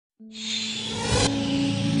I'm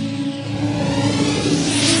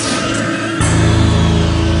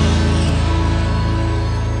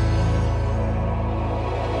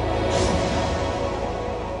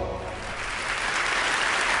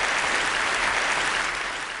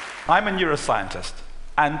a neuroscientist,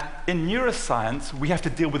 and in neuroscience, we have to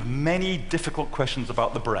deal with many difficult questions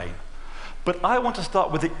about the brain. But I want to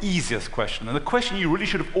start with the easiest question, and the question you really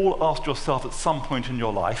should have all asked yourself at some point in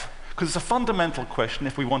your life, because it's a fundamental question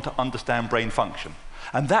if we want to understand brain function.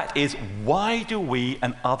 And that is, why do we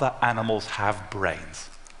and other animals have brains?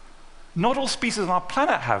 Not all species on our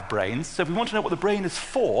planet have brains, so if we want to know what the brain is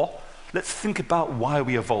for, let's think about why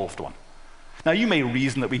we evolved one. Now, you may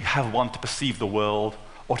reason that we have one to perceive the world,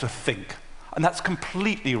 or to think, and that's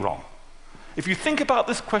completely wrong. If you think about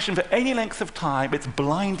this question for any length of time, it's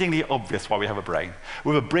blindingly obvious why we have a brain.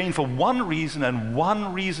 We have a brain for one reason and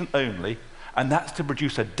one reason only, and that's to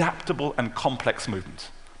produce adaptable and complex movements.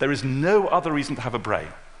 There is no other reason to have a brain.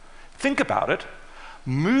 Think about it.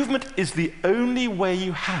 Movement is the only way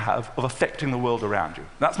you have of affecting the world around you.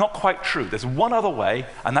 That's not quite true. There's one other way,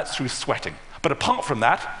 and that's through sweating. But apart from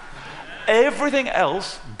that, everything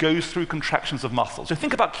else goes through contractions of muscles. So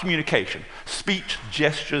think about communication. Speech,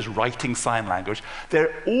 gestures, writing, sign language.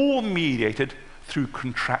 They're all mediated through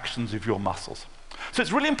contractions of your muscles. So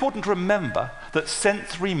it's really important to remember that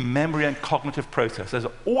sensory, memory, and cognitive processes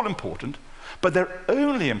are all important, but they're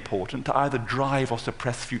only important to either drive or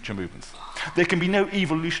suppress future movements. There can be no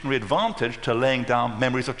evolutionary advantage to laying down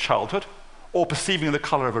memories of childhood or perceiving the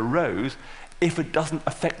color of a rose if it doesn't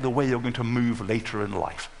affect the way you're going to move later in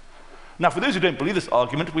life. Now, for those who don't believe this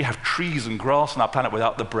argument, we have trees and grass on our planet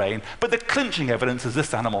without the brain, but the clinching evidence is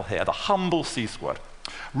this animal here, the humble sea squirt.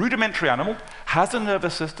 Rudimentary animal, has a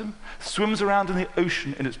nervous system, swims around in the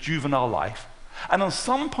ocean in its juvenile life, and on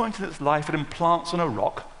some point in its life it implants on a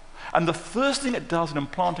rock, and the first thing it does in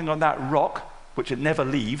implanting on that rock, which it never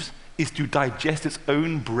leaves, is to digest its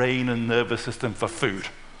own brain and nervous system for food.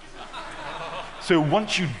 So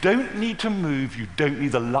once you don't need to move, you don't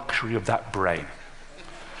need the luxury of that brain.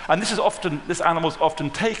 And this animal is often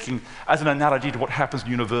taken as an analogy to what happens in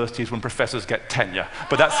universities when professors get tenure.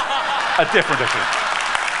 But that's a different issue.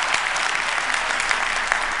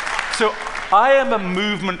 So I am a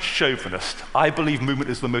movement chauvinist. I believe movement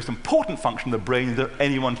is the most important function of the brain. That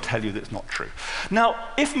anyone tell you that's not true. Now,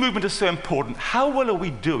 if movement is so important, how well are we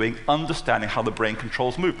doing understanding how the brain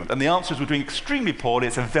controls movement? And the answer is we're doing extremely poorly.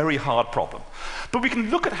 It's a very hard problem. But we can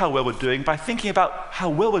look at how well we're doing by thinking about how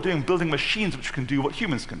well we're doing building machines which can do what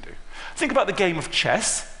humans can do. Think about the game of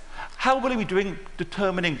chess. How well are we doing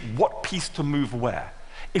determining what piece to move where?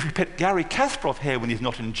 If we put Garry Kasparov here when he's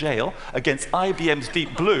not in jail against IBM's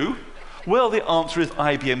Deep Blue, well, the answer is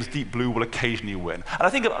IBM's Deep Blue will occasionally win. And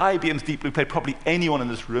I think if IBM's Deep Blue played probably anyone in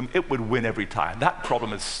this room, it would win every time. That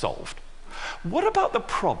problem is solved. What about the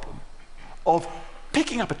problem of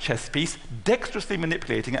picking up a chess piece, dexterously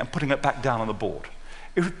manipulating it, and putting it back down on the board?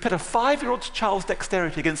 If we put a 5-year-old child's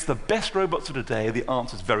dexterity against the best robots of today, the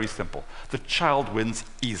answer is very simple. The child wins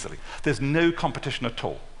easily. There's no competition at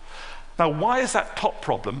all. Now, why is that top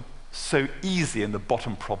problem so easy and the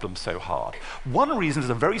bottom problem so hard? One reason is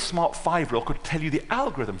a very smart 5-year-old could tell you the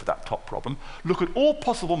algorithm for that top problem, look at all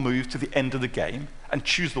possible moves to the end of the game, and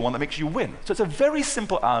choose the one that makes you win. So it's a very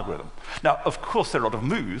simple algorithm. Now, of course, there are a lot of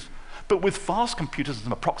moves, but with fast computers and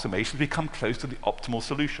some approximations, we come close to the optimal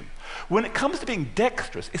solution. When it comes to being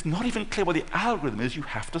dexterous, it's not even clear what the algorithm is you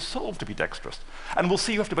have to solve to be dexterous. And we'll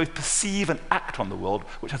see you have to both perceive and act on the world,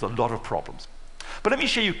 which has a lot of problems. But let me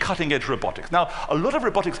show you cutting-edge robotics. Now, a lot of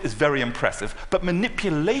robotics is very impressive, but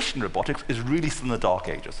manipulation robotics is really still in the dark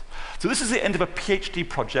ages. So this is the end of a PhD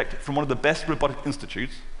project from one of the best robotic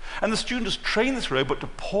institutes, and the student has trained this robot to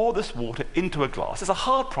pour this water into a glass. It's a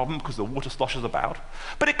hard problem because the water sloshes about,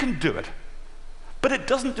 but it can do it. But it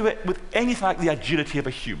doesn't do it with anything like the agility of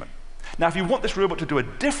a human. Now, if you want this robot to do a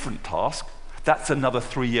different task, that's another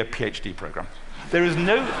 3-year PhD program. There is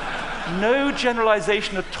no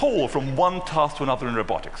generalization at all from one task to another in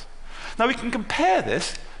robotics. Now, we can compare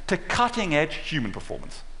this to cutting-edge human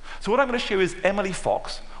performance. So what I'm going to show you is Emily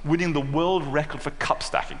Fox winning the world record for cup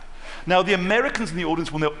stacking. Now, the Americans in the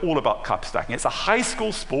audience will know all about cup stacking. It's a high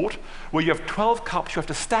school sport where you have 12 cups you have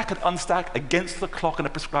to stack and unstack against the clock in a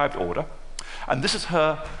prescribed order. And this is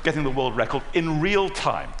her getting the world record in real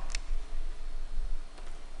time.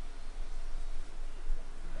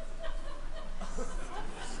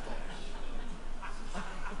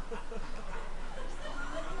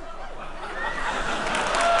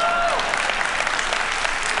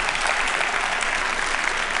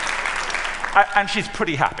 And she's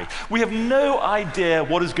pretty happy. We have no idea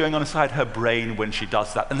what is going on inside her brain when she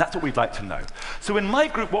does that, and that's what we'd like to know. So in my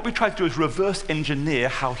group, what we try to do is reverse engineer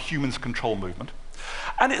how humans control movement.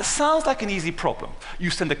 And it sounds like an easy problem.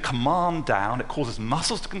 You send a command down, it causes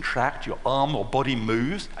muscles to contract, your arm or body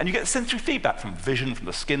moves, and you get sensory feedback from vision, from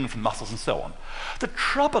the skin, from muscles, and so on. The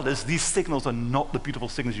trouble is these signals are not the beautiful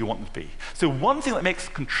signals you want them to be. So one thing that makes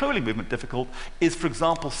controlling movement difficult is, for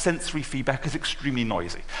example, sensory feedback is extremely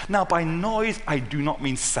noisy. Now, by noise, I do not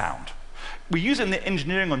mean sound. We use it in the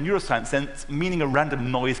engineering or neuroscience sense, meaning a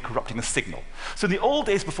random noise corrupting a signal. So in the old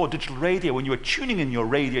days before digital radio, when you were tuning in your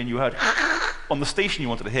radio and you heard on the station you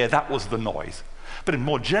wanted to hear, that was the noise. But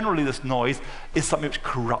more generally, this noise is something which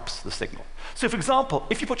corrupts the signal. So for example,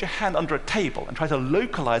 if you put your hand under a table and try to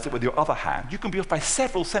localize it with your other hand, you can be off by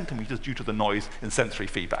several centimeters due to the noise in sensory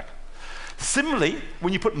feedback. Similarly,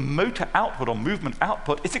 when you put motor output or movement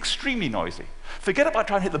output, it's extremely noisy. Forget about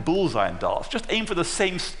trying to hit the bullseye in darts. Just aim for the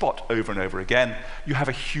same spot over and over again. You have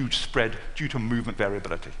a huge spread due to movement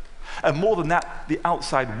variability. And more than that, the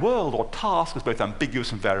outside world or task is both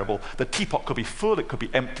ambiguous and variable. The teapot could be full, it could be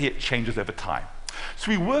empty, it changes over time. So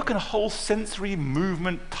we work in a whole sensory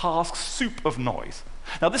movement task soup of noise.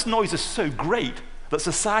 Now this noise is so great that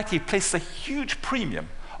society places a huge premium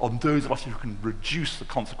on those of us who can reduce the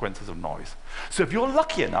consequences of noise. So if you're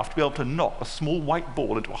lucky enough to be able to knock a small white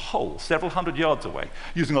ball into a hole several hundred yards away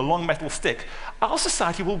using a long metal stick, our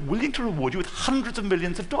society will be willing to reward you with hundreds of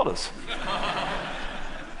millions of dollars.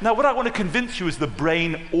 Now, what I want to convince you is the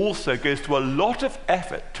brain also goes to a lot of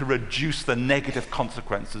effort to reduce the negative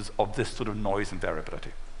consequences of this sort of noise and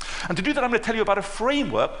variability. And to do that, I'm going to tell you about a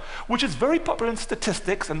framework which is very popular in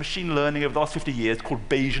statistics and machine learning over the last 50 years called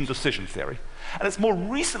Bayesian decision theory. And it's more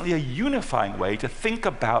recently a unifying way to think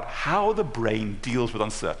about how the brain deals with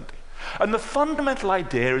uncertainty. And the fundamental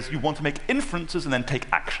idea is you want to make inferences and then take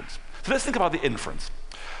actions. So let's think about the inference.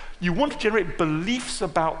 You want to generate beliefs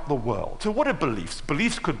about the world. So what are beliefs?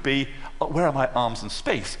 Beliefs could be, where are my arms in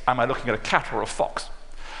space? Am I looking at a cat or a fox?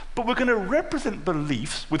 But we're going to represent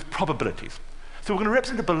beliefs with probabilities. So we're going to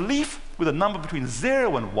represent a belief with a number between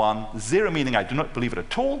 0 and 1, 0 meaning I do not believe it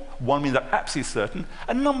at all, 1 means I'm absolutely certain,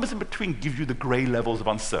 and numbers in between give you the gray levels of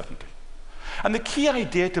uncertainty. And the key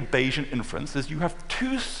idea to Bayesian inference is you have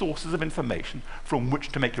two sources of information from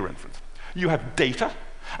which to make your inference. You have data,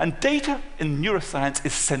 and data in neuroscience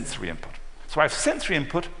is sensory input. So I have sensory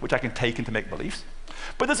input, which I can take in to make beliefs,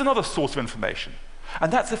 but there's another source of information,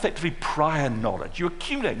 and that's effectively prior knowledge. You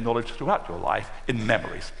accumulate knowledge throughout your life in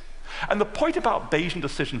memories. And the point about Bayesian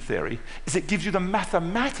decision theory is it gives you the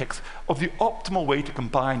mathematics of the optimal way to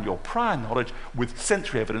combine your prior knowledge with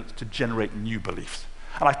sensory evidence to generate new beliefs.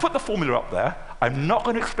 And I put the formula up there. I'm not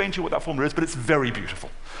going to explain to you what that formula is, but it's very beautiful.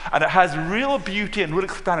 And it has real beauty and real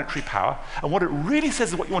explanatory power. And what it really says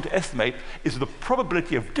is what you want to estimate is the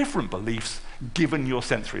probability of different beliefs given your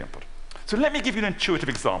sensory input. So let me give you an intuitive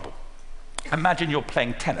example. Imagine you're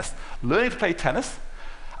playing tennis, learning to play tennis,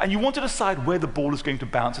 and you want to decide where the ball is going to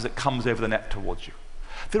bounce as it comes over the net towards you.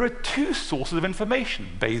 There are two sources of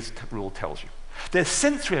information Bayes' rule tells you. There's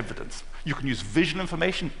sensory evidence. You can use visual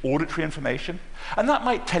information, auditory information, and that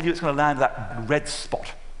might tell you it's going to land at that red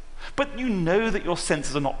spot. But you know that your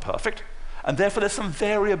senses are not perfect, and therefore there's some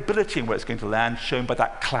variability in where it's going to land, shown by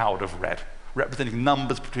that cloud of red, representing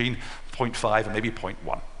numbers between 0.5 and maybe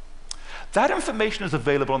 0.1. That information is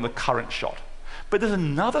available on the current shot. But there's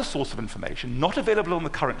another source of information, not available on the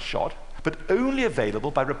current shot, but only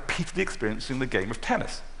available by repeatedly experiencing the game of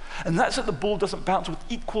tennis. And that's that the ball doesn't bounce with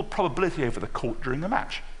equal probability over the court during the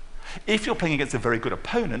match. If you're playing against a very good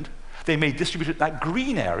opponent, they may distribute it in that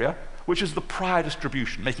green area, which is the prior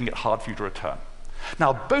distribution, making it hard for you to return.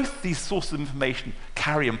 Now, both these sources of information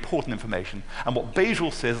carry important information, and what Bayes'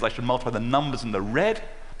 rule says is I should multiply the numbers in the red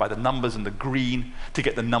by the numbers in the green to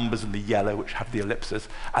get the numbers in the yellow, which have the ellipses,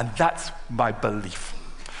 and that's my belief.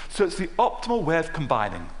 So it's the optimal way of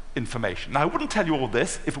combining information. Now, I wouldn't tell you all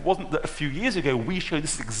this if it wasn't that a few years ago we showed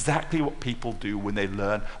this is exactly what people do when they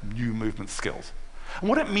learn new movement skills. And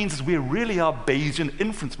what it means is we really are Bayesian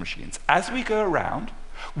inference machines. As we go around,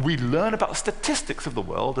 we learn about statistics of the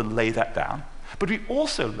world and lay that down, but we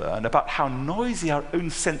also learn about how noisy our own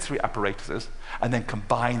sensory apparatus is and then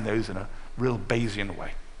combine those in a real Bayesian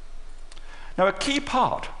way. Now, a key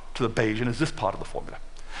part to the Bayesian is this part of the formula.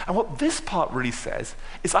 And what this part really says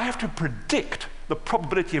is I have to predict the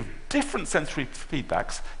probability of different sensory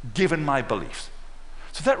feedbacks given my beliefs.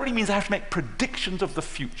 So that really means I have to make predictions of the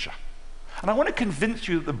future. And I want to convince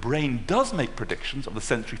you that the brain does make predictions of the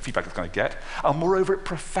sensory feedback it's going to get, and moreover, it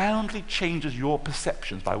profoundly changes your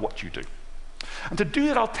perceptions by what you do. And to do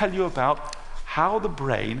that, I'll tell you about how the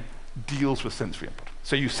brain deals with sensory input.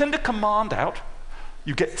 So you send a command out,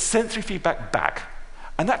 you get sensory feedback back,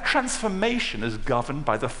 and that transformation is governed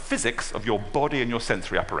by the physics of your body and your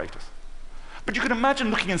sensory apparatus. But you can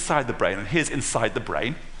imagine looking inside the brain, and here's inside the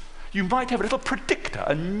brain. You might have a little predictor,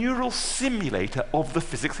 a neural simulator of the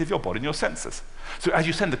physics of your body and your senses. So as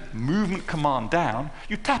you send the movement command down,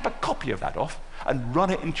 you tap a copy of that off and run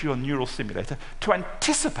it into your neural simulator to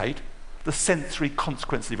anticipate the sensory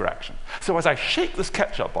consequences of your action. So as I shake this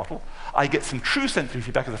ketchup bottle, I get some true sensory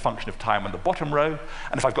feedback as a function of time on the bottom row,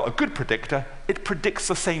 and if I've got a good predictor, it predicts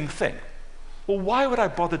the same thing. Well, why would I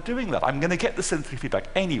bother doing that? I'm going to get the sensory feedback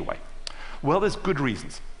anyway. Well, there's good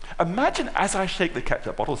reasons. Imagine as I shake the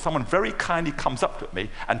ketchup bottle, someone very kindly comes up to me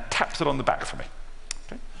and taps it on the back for me.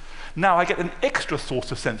 Okay? Now I get an extra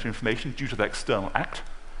source of sensory information due to the external act.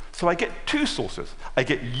 So I get two sources. I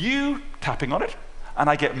get you tapping on it, and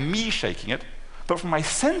I get me shaking it. But from my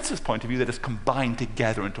senses point of view, they're just combined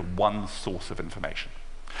together into one source of information.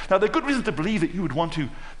 Now, there are good reasons to believe that you would want to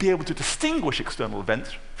be able to distinguish external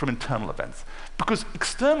events from internal events, because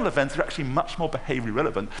external events are actually much more behaviorally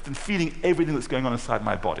relevant than feeling everything that's going on inside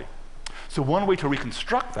my body. So one way to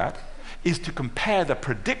reconstruct that is to compare the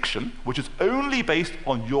prediction, which is only based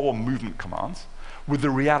on your movement commands, with the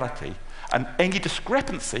reality, and any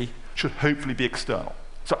discrepancy should hopefully be external.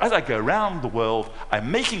 So as I go around the world, I'm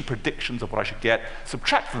making predictions of what I should get,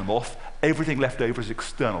 subtracting them off, everything left over is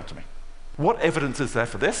external to me. What evidence is there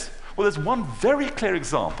for this? Well, there's one very clear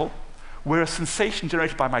example where a sensation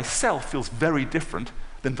generated by myself feels very different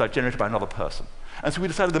than generated by another person. And so we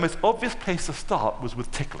decided the most obvious place to start was with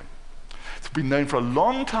tickling. It's been known for a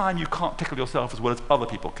long time you can't tickle yourself as well as other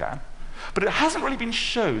people can. But it hasn't really been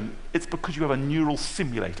shown it's because you have a neural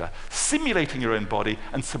simulator, simulating your own body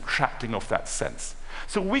and subtracting off that sense.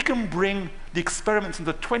 So we can bring the experiments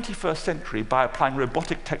into the 21st century by applying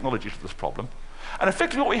robotic technology to this problem. And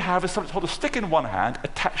effectively what we have is something to hold a stick in one hand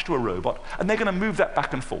attached to a robot, and they're going to move that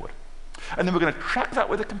back and forward. And then we're going to track that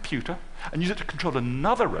with a computer and use it to control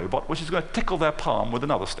another robot, which is going to tickle their palm with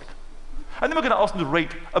another stick. And then we're going to ask them to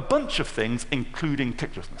rate a bunch of things, including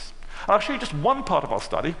ticklishness. And I'll show you just one part of our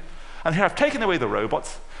study. And here I've taken away the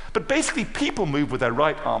robots, but basically people move with their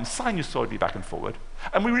right arm sinusoidally back and forward,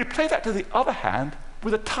 and we replay that to the other hand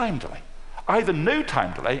with a time delay. Either no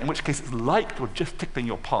time delay, in which case it's like you're just tickling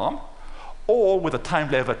your palm, or with a time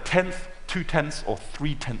delay of 1/10, 2/10, or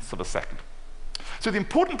 3/10 of a second. So the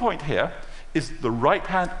important point here is the right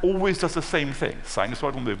hand always does the same thing,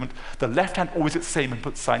 sinusoidal movement. The left hand always gets the same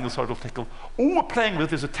input, sinusoidal tickle. All we're playing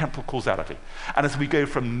with is a temporal causality. And as we go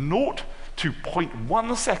from 0 to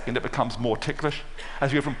 0.1 second, it becomes more ticklish.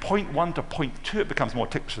 As we go from 0.1 to 0.2, it becomes more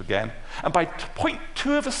ticklish again. And by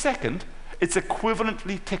 0.2 of a second, it's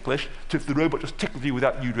equivalently ticklish to if the robot just tickled you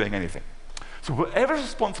without you doing anything. So whoever is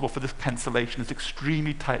responsible for this cancellation is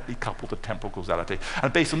extremely tightly coupled to temporal causality.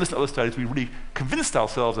 And based on this and other studies, we really convinced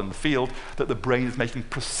ourselves in the field that the brain is making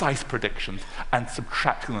precise predictions and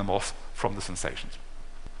subtracting them off from the sensations.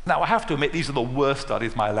 Now, I have to admit, these are the worst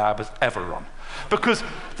studies my lab has ever run. Because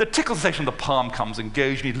the tickle sensation of the palm comes and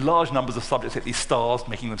goes. You need large numbers of subjects hit these stars,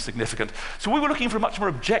 making them significant. So we were looking for a much more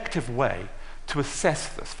objective way to assess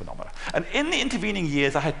this phenomena. And in the intervening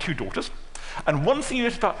years, I had two daughters. And one thing you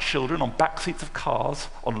notice about children on back seats of cars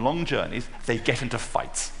on long journeys, they get into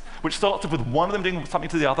fights, which starts off with one of them doing something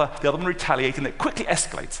to the other one retaliating, and it quickly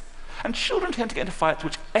escalates. And children tend to get into fights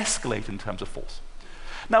which escalate in terms of force.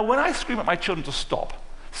 Now, when I scream at my children to stop,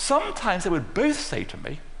 sometimes they would both say to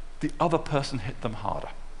me, the other person hit them harder.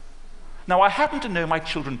 Now, I happen to know my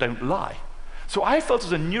children don't lie. So I felt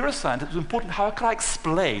as a neuroscientist it was important how could I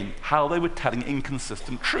explain how they were telling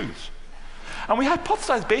inconsistent truths. And we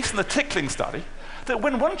hypothesized, based on the tickling study, that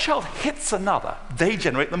when one child hits another, they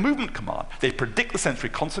generate the movement command. They predict the sensory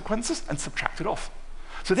consequences and subtract it off.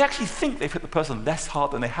 So they actually think they've hit the person less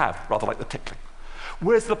hard than they have, rather like the tickling.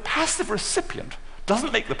 Whereas the passive recipient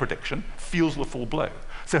doesn't make the prediction, feels the full blow.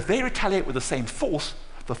 So if they retaliate with the same force,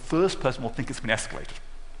 the first person will think it's been escalated.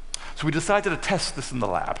 So we decided to test this in the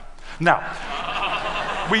lab. Now,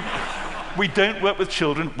 we don't work with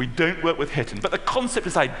children, we don't work with hitting, but the concept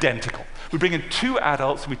is identical. We bring in two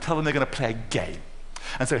adults and we tell them they're going to play a game.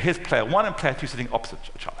 And so here's player one and player two sitting opposite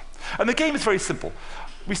each other. And the game is very simple.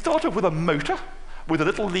 We start off with a motor, with a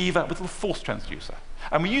little lever, with a little force transducer.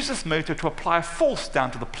 And we use this motor to apply a force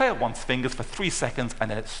down to the player one's fingers for 3 seconds,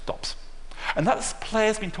 and then it stops. And that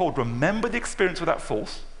player's been told, remember the experience of that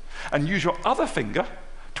force, and use your other finger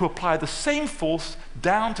to apply the same force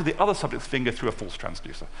down to the other subject's finger through a force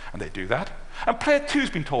transducer. And they do that. And player two's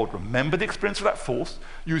been told, remember the experience of that force,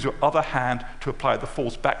 use your other hand to apply the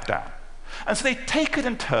force back down. And so they take it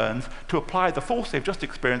in turns to apply the force they've just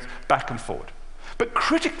experienced back and forward. But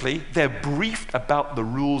critically, they're briefed about the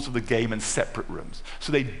rules of the game in separate rooms.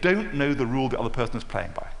 So they don't know the rule the other person is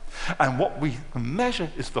playing by. And what we can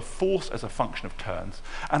measure is the force as a function of turns.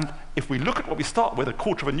 And if we look at what we start with,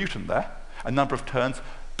 1/4 of a Newton there, a number of turns,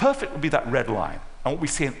 perfect would be that red line. And what we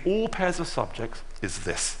see in all pairs of subjects is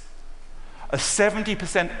this: a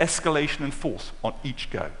 70% escalation in force on each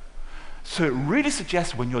go. So it really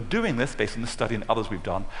suggests, when you're doing this, based on this study and others we've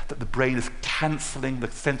done, that the brain is cancelling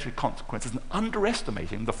the sensory consequences and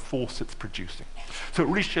underestimating the force it's producing. So it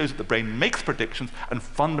really shows that the brain makes predictions and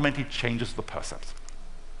fundamentally changes the percepts.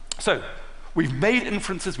 So we've made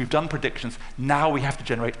inferences, we've done predictions, now we have to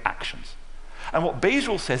generate actions. And what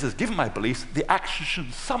Bayesian says is, given my beliefs, the action should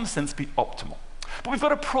in some sense be optimal. But we've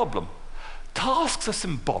got a problem. Tasks are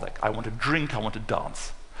symbolic. I want to drink, I want to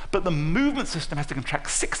dance. But the movement system has to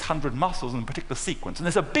contract 600 muscles in a particular sequence, and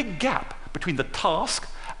there's a big gap between the task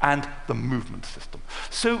and the movement system.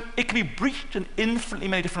 So it can be breached in infinitely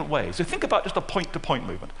many different ways. So think about just a point-to-point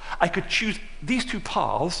movement. I could choose these two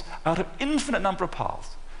paths out of infinite number of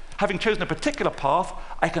paths. Having chosen a particular path,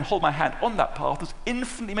 I can hold my hand on that path. There's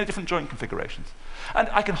infinitely many different joint configurations. And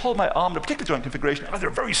I can hold my arm in a particular joint configuration, either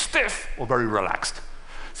very stiff or very relaxed.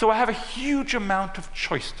 So I have a huge amount of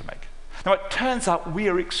choice to make. Now, it turns out we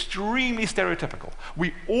are extremely stereotypical.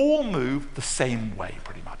 We all move the same way,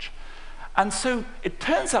 pretty much. And so it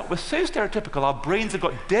turns out we're so stereotypical, our brains have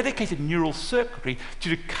got dedicated neural circuitry to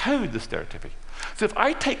decode the stereotypy. So if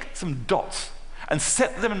I take some dots and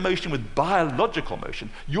set them in motion with biological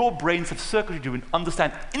motion, your brains have circuitry to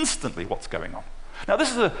understand instantly what's going on. Now,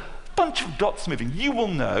 this is a bunch of dots moving. You will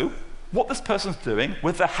know what this person's doing,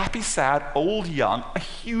 whether they're happy, sad, old, young, a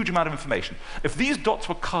huge amount of information. If these dots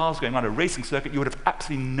were cars going around a racing circuit, you would have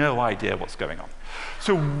absolutely no idea what's going on.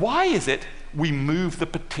 So why is it we move the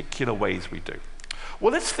particular ways we do?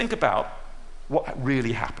 Well, let's think about what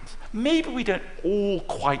really happens. Maybe we don't all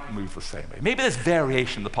quite move the same way. Maybe there's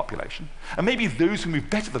variation in the population, and maybe those who move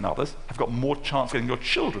better than others have got more chance of getting your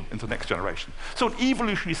children into the next generation. So on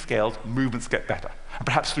evolutionary scales, movements get better. And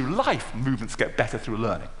perhaps through life, movements get better through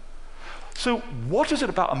learning. So what is it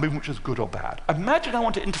about a movement which is good or bad? Imagine I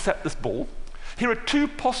want to intercept this ball. Here are two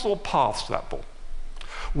possible paths to that ball.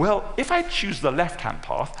 Well, if I choose the left-hand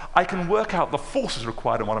path, I can work out the forces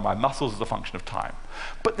required on one of my muscles as a function of time.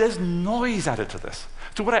 But there's noise added to this.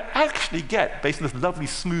 So what I actually get, based on this lovely,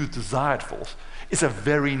 smooth, desired force, is a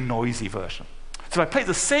very noisy version. So if I play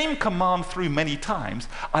the same command through many times,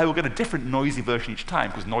 I will get a different noisy version each time,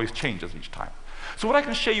 because noise changes each time. So what I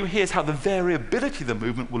can show you here is how the variability of the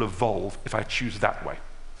movement will evolve if I choose that way.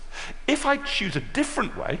 If I choose a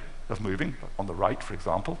different way of moving, on the right, for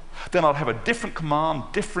example, then I'll have a different command,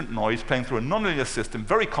 different noise, playing through a nonlinear system,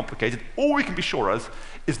 very complicated. All we can be sure of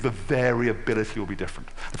is the variability will be different.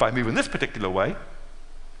 If I move in this particular way,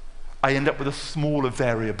 I end up with a smaller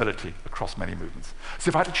variability across many movements. So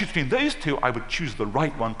if I had to choose between those two, I would choose the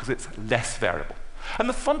right one because it's less variable. And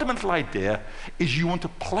the fundamental idea is you want to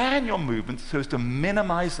plan your movements so as to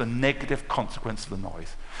minimize the negative consequence of the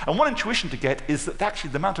noise. And one intuition to get is that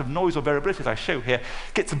actually the amount of noise or variability that I show here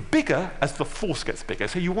gets bigger as the force gets bigger.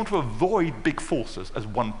 So you want to avoid big forces as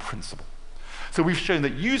one principle. So we've shown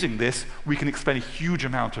that using this, we can explain a huge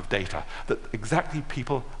amount of data, that exactly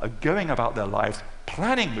people are going about their lives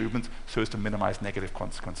planning movements so as to minimize negative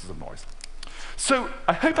consequences of noise. So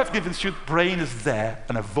I hope I've convinced you the brain is there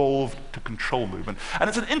and evolved to control movement. And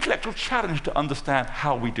it's an intellectual challenge to understand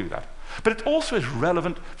how we do that. But it also is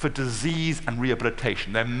relevant for disease and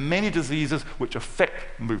rehabilitation. There are many diseases which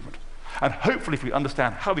affect movement. And hopefully, if we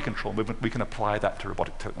understand how we control movement, we can apply that to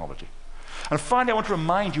robotic technology. And finally, I want to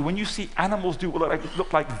remind you, when you see animals do what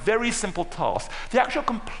look like very simple tasks, the actual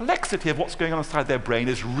complexity of what's going on inside their brain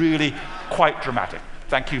is really quite dramatic.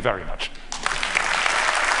 Thank you very much.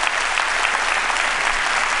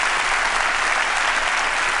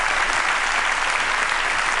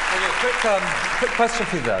 Quick question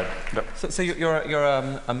for you, though. Yep. So you're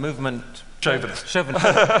a movement chauvinist.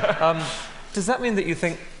 Does that mean that you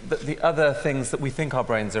think that the other things that we think our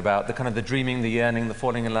brains are about, the kind of the dreaming, the yearning, the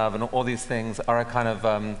falling in love, and all these things, are a kind of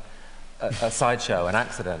a sideshow, an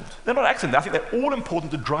accident? They're not accident. I think they're all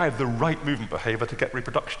important to drive the right movement behavior to get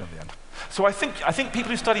reproduction in the end. So I think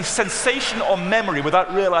people who study sensation or memory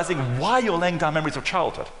without realizing why you're laying down memories of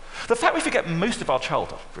childhood, the fact we forget most of our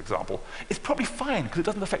childhood, for example, is probably fine because it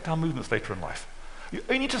doesn't affect our movements later in life. You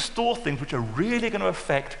only need to store things which are really going to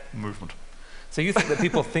affect movement. So you think that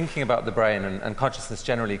people thinking about the brain and consciousness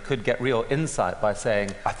generally could get real insight by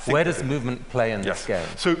saying, where does movement play in this game?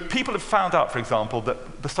 So people have found out, for example,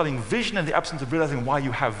 that by studying vision in the absence of realizing why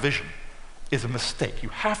you have vision is a mistake. You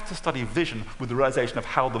have to study vision with the realization of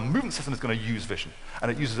how the movement system is going to use vision.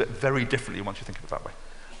 And it uses it very differently once you think of it that way.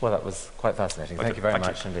 Well, that was quite fascinating. Thank you very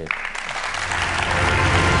much indeed.